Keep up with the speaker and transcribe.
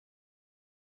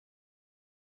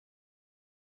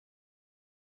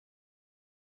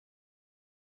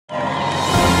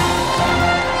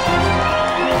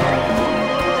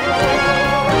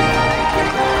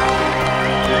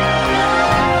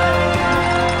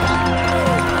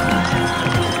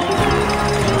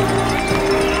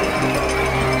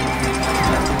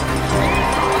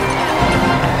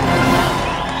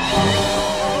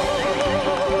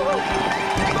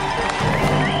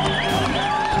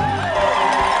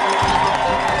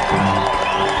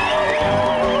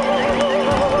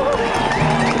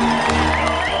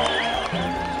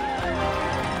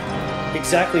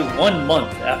exactly 1 month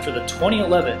after the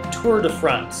 2011 Tour de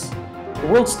France, the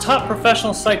world's top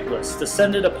professional cyclists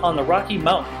descended upon the Rocky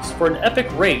Mountains for an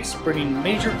epic race bringing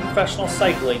major professional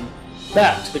cycling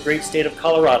back to the great state of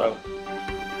Colorado.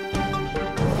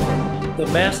 The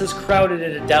masses crowded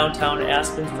into downtown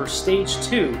Aspen for Stage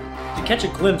 2 to catch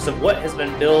a glimpse of what has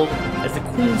been billed as the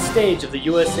Queen Stage of the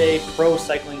USA Pro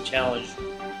Cycling Challenge.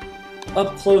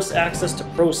 Up close access to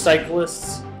pro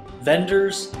cyclists,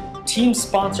 vendors,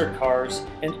 team-sponsored cars,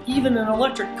 and even an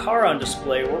electric car on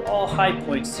display were all high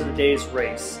points to the day's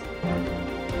race.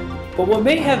 But what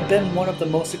may have been one of the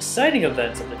most exciting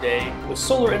events of the day was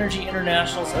Solar Energy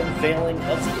International's unveiling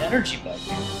of the Energy Bike.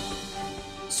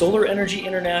 Solar Energy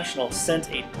International sent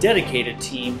a dedicated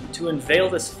team to unveil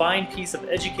this fine piece of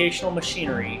educational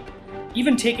machinery,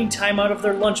 even taking time out of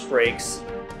their lunch breaks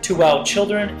to wow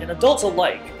children and adults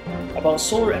alike about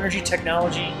solar energy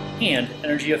technology and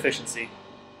energy efficiency.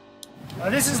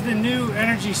 This is the new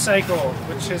energy cycle,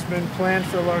 which has been planned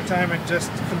for a long time and just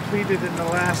completed in the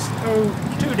last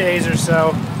 2 days or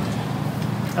so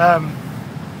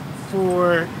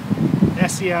for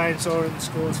SEI and Solar in the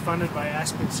School. Is funded by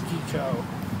Aspen Ski Co.,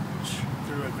 which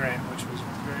through a grant, which was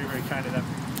very, very kind of them.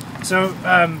 So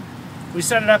we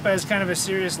set it up as kind of a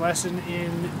serious lesson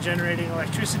in generating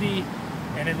electricity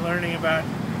and in learning about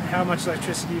how much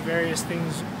electricity various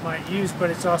things might use,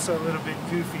 but it's also a little bit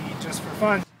goofy just for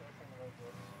fun.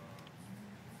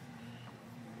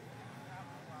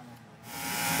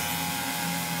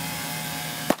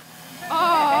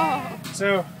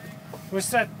 So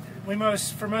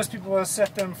for most people, we'll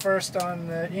set them first on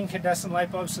the incandescent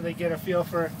light bulbs so they get a feel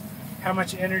for how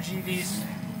much energy these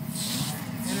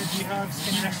energy hubs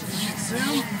can actually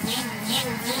consume.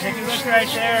 And if you look right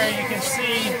there, you can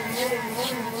see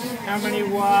how many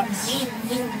watts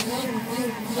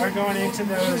are going into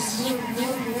those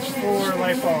 4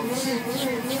 light bulbs.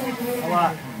 A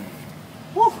lot.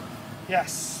 Woo!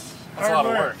 Yes. That's a lot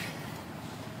of work.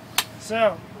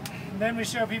 So, then we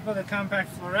show people the compact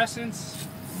fluorescence.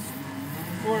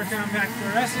 4 compact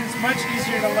fluorescence, much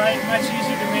easier to light, much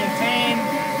easier to maintain.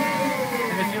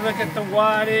 And if you look at the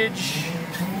wattage,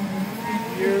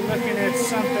 you're looking at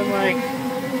something like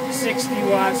 60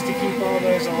 watts to keep all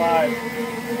those alive.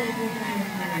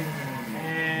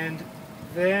 And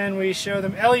then we show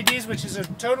them LEDs, which is a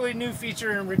totally new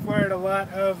feature and required a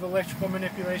lot of electrical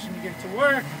manipulation to get it to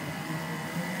work.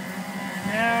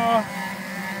 Now,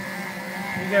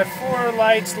 we got 4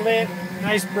 lights lit,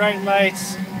 nice bright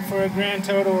lights, for a grand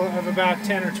total of about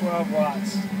 10 or 12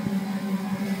 watts.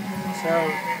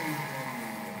 So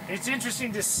it's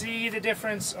interesting to see the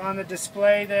difference on the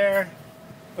display there,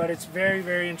 but it's very,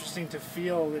 very interesting to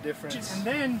feel the difference. And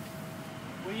then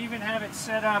we even have it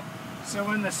set up so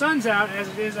when the sun's out, as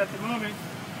it is at the moment,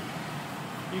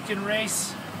 you can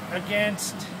race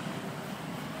against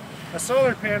a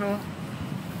solar panel.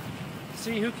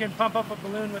 See who can pump up a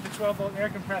balloon with a 12-volt air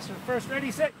compressor. First,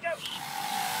 ready, set, go!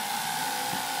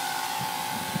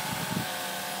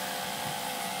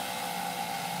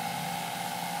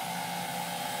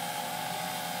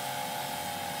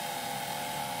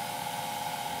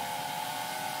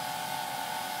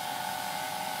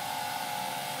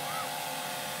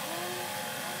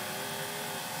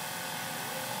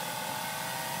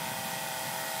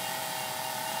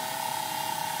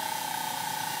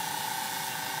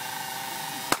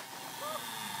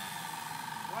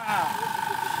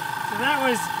 So that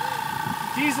was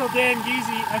Diesel Dan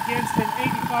Giese against an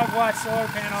 85-watt solar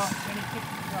panel, and he kicked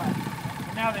the cloud.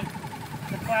 And now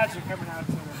the clouds are coming out.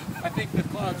 I think the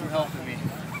clouds are helping me,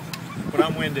 but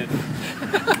I'm winded.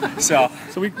 So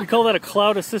we call that a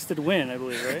cloud-assisted win, I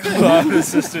believe, right?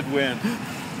 Cloud-assisted win.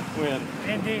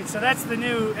 Indeed. So that's the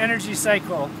new energy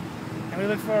cycle, and we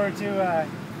look forward to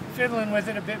fiddling with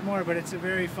it a bit more, but it's a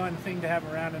very fun thing to have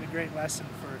around and a great lesson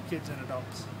for kids and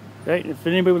adults. Right. If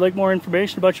anybody would like more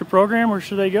information about your program, where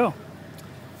should they go?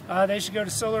 They should go to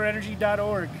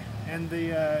solarenergy.org, and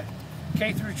the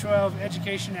K through 12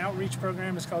 education outreach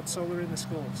program is called Solar in the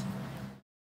Schools.